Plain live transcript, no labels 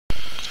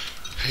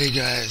Hey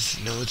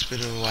guys, know it's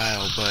been a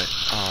while, but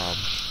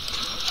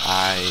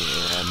I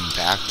am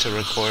back to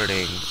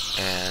recording,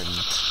 and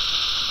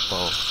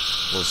well,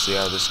 we'll see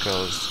how this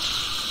goes.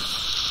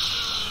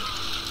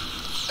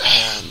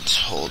 And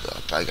hold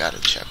up, I gotta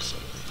check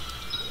something.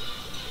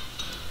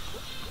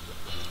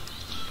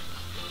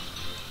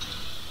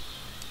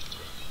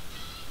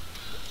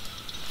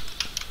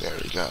 There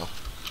we go.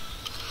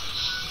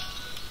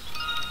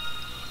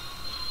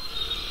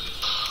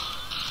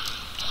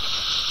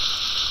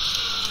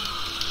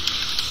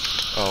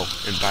 Oh,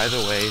 and by the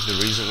way, the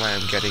reason why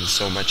I'm getting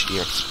so much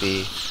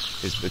EXP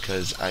is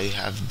because I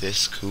have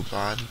this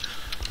coupon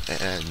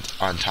and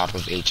on top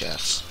of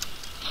HS.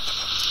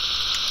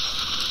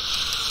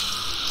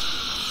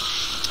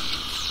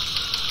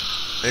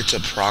 It's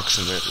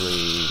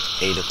approximately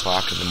 8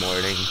 o'clock in the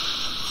morning,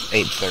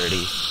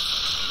 8:30,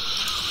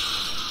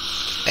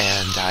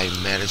 and I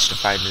managed to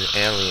find an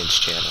aliens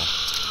channel.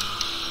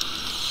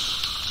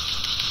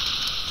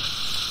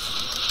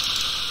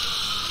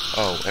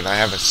 Oh, and I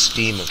have a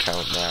Steam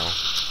account now,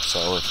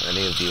 so if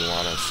any of you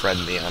want to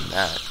friend me on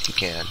that, you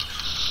can.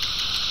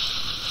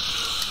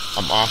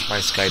 I'm off my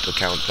Skype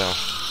account, though,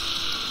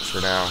 for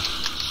now.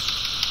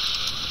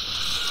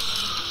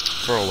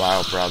 For a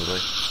while, probably.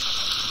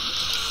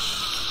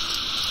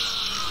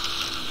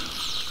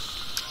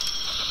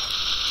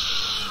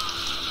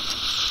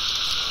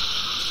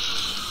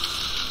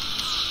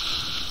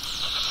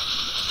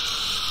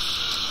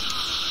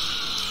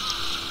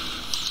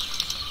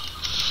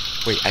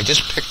 Wait, I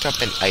just picked up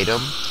an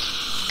item?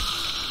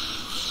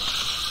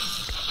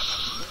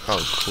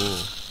 Oh,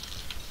 cool.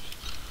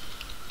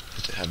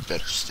 Does it have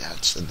better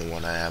stats than the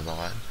one I have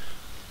on?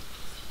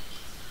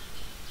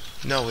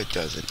 No, it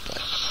doesn't, but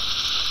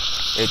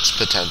it's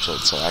potential,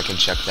 so I can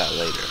check that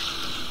later.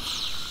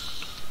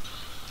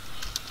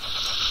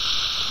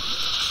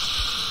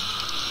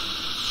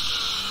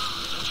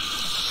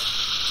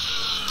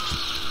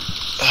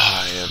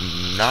 I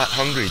am not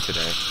hungry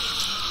today.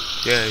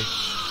 Yay.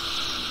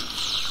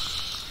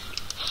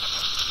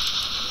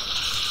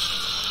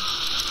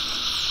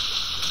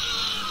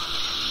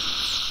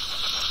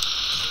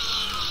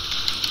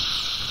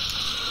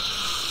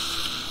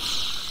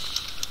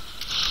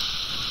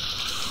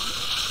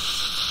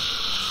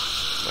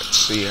 Let's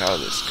see how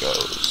this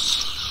goes.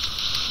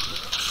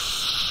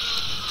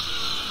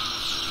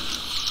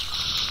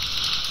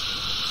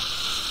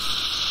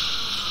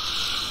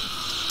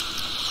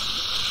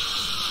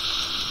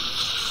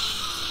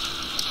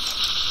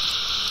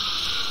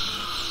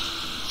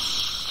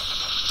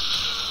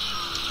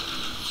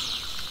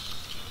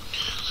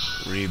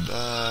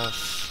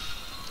 Rebuff.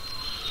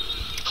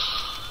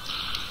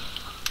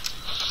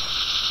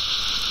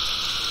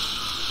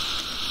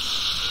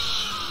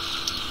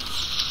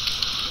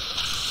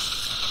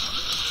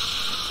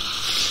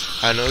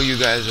 I know you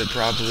guys are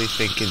probably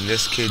thinking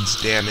this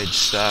kid's damage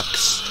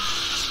sucks,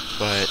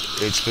 but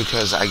it's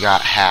because I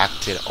got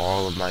hacked and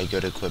all of my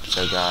good equips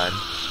are gone,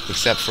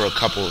 except for a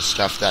couple of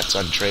stuff that's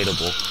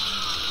untradeable.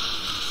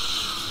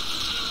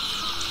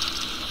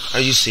 Are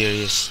you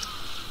serious?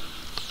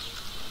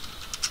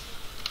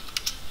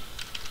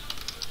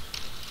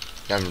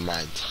 Never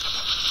mind.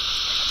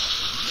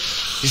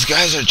 These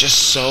guys are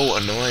just so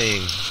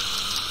annoying.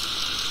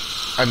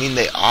 I mean,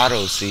 they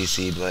auto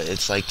CC, but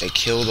it's like they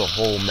kill the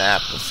whole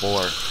map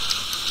before.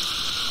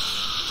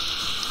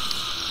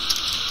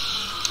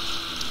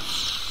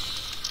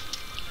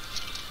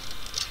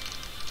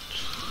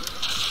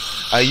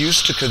 I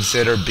used to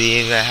consider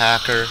being a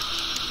hacker,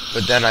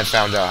 but then I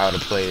found out how to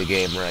play the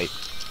game right.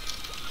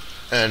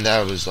 And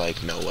I was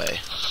like, no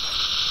way.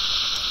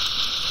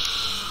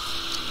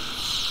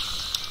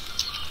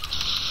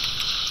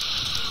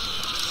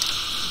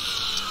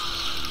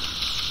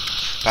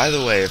 By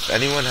the way, if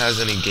anyone has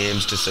any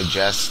games to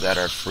suggest that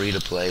are free to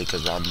play,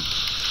 because I'm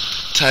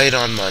tight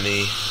on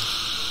money,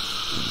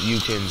 you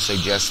can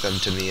suggest them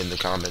to me in the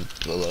comment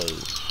below.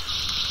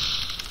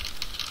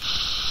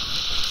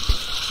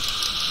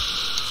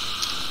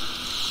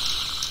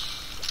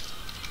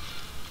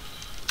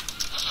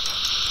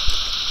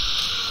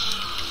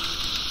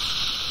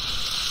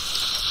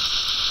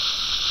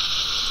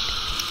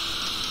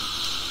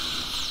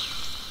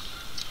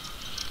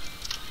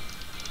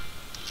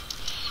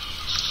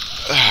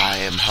 I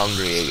am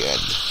hungry again.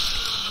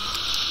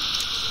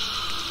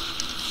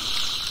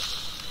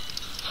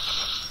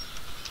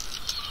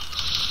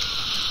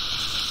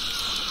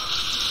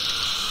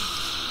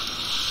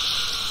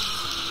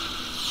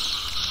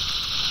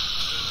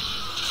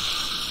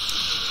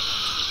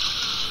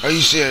 Are you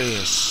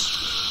serious?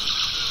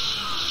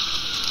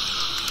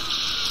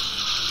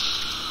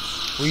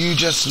 Will you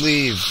just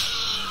leave?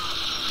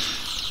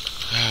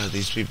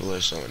 These people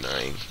are so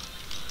annoying.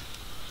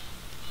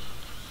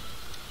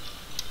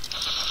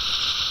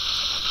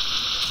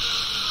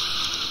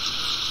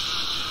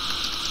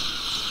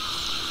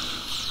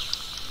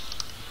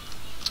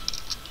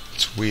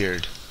 It's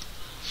weird.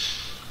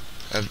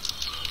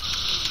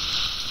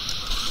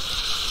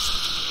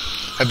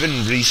 I've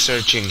been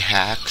researching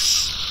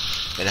hacks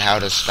and how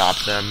to stop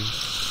them.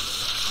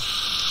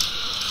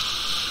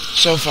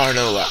 So far,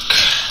 no luck.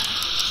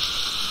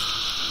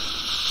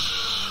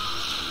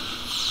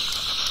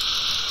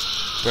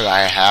 But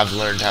I have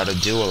learned how to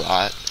do a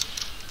lot.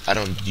 I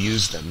don't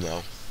use them,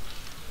 though.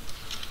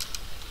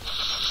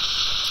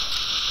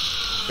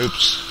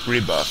 Oops,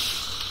 rebuff.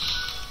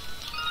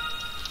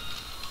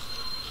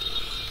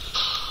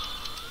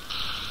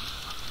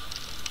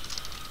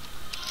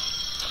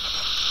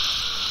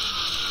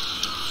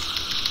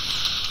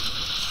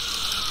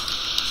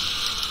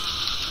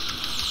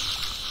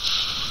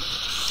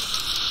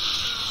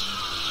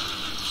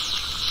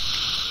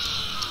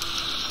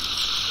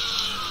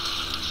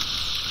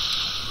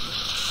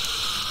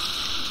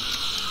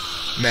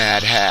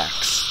 Mad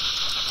hacks.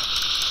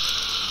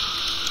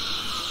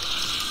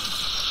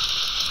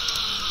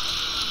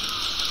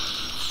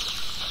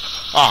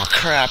 Aw,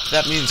 crap,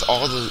 that means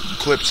all the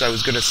clips I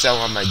was gonna sell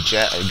on my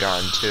jet are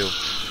gone too.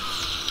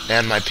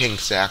 And my pink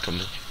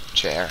Sachem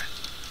chair.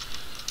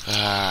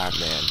 Ah,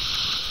 man.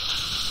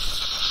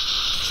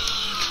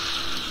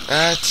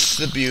 That's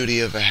the beauty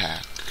of a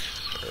hack.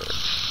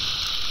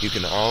 You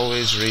can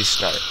always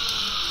restart.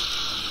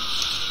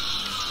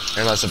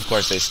 Unless, of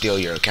course, they steal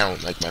your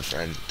account, like my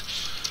friend.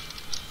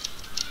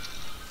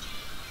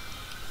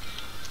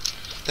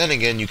 Then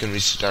again, you can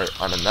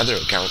restart on another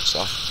account,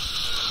 so...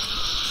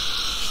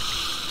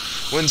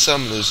 win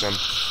some, lose some.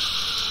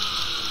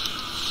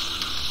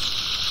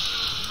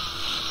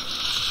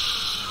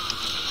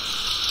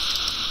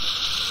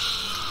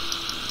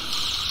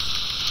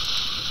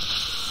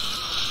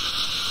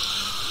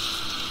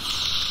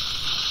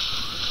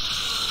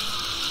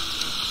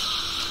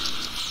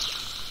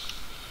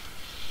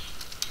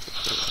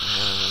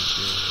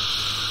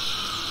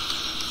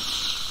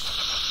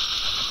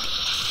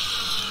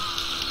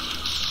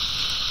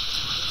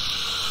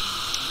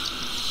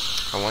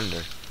 I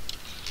wonder,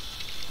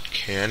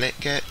 can it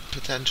get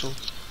potential?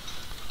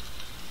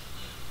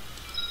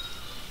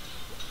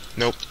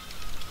 Nope.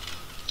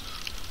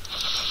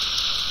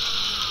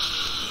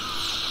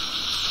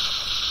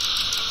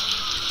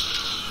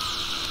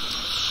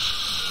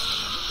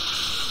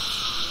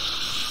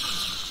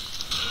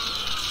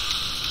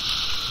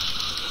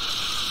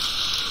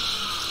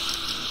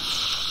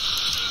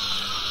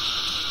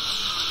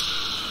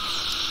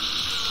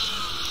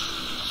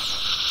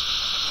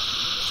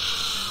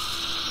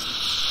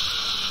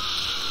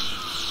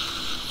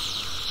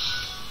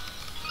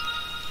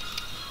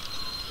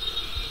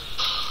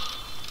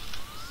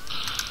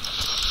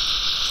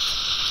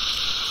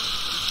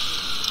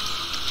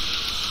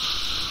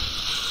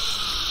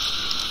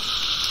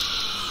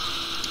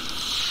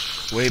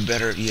 Way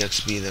better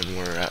EXP than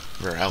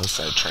where else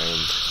I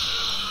trained.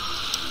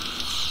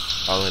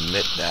 I'll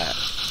admit that.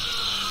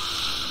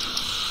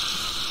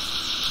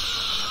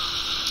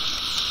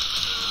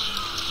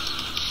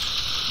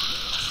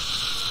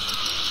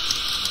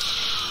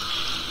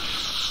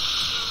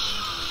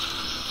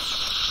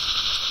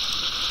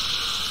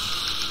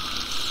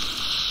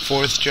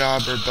 Fourth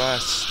job or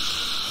bust.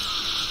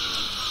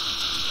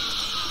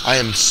 I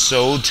am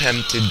so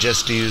tempted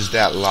just to use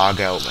that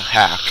logout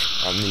hack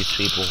on these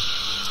people.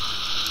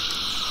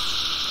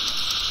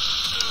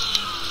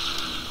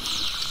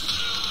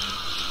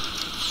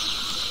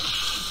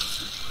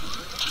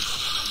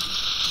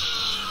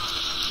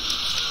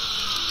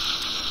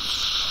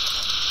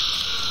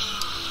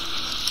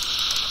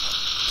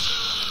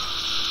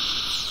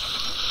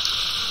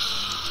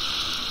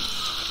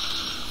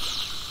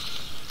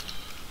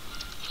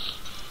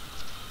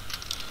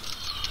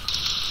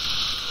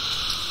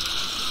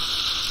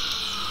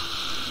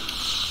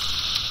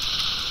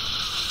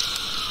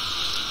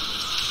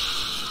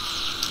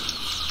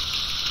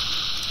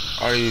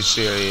 Are you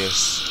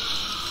serious?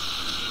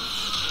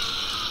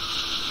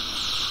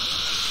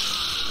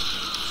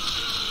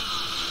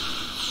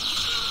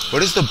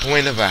 What is the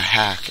point of a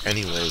hack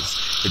anyways?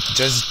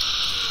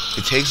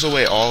 It takes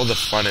away all the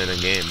fun in a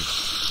game.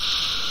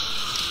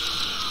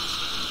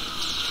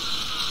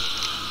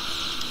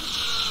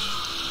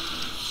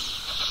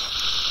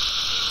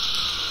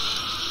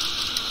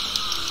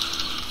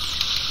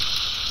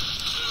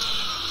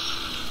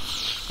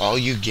 All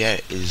you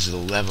get is the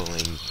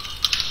leveling.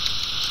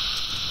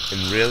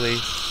 And really,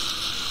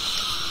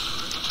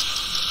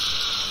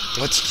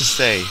 what's to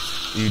say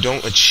you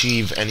don't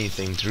achieve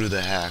anything through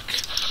the hack?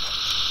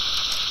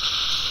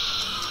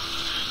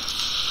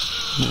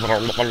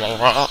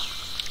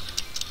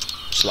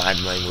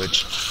 Slime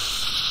language.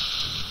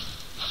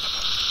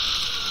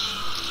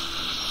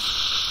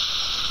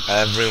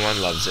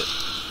 Everyone loves it.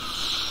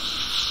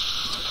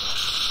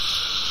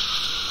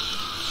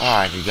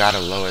 Ah, you gotta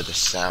lower the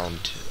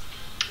sound too.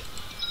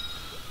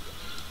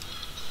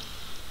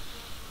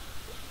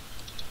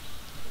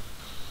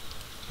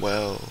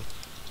 Well,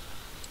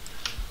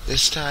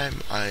 this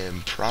time I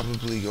am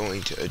probably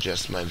going to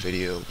adjust my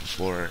video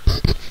before,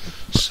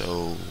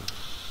 so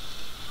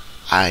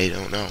I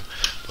don't know,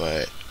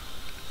 but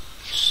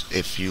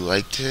if you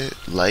liked it,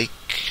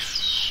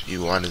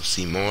 you want to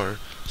see more,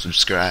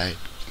 subscribe.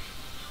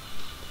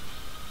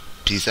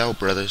 Peace out,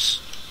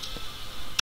 brothers.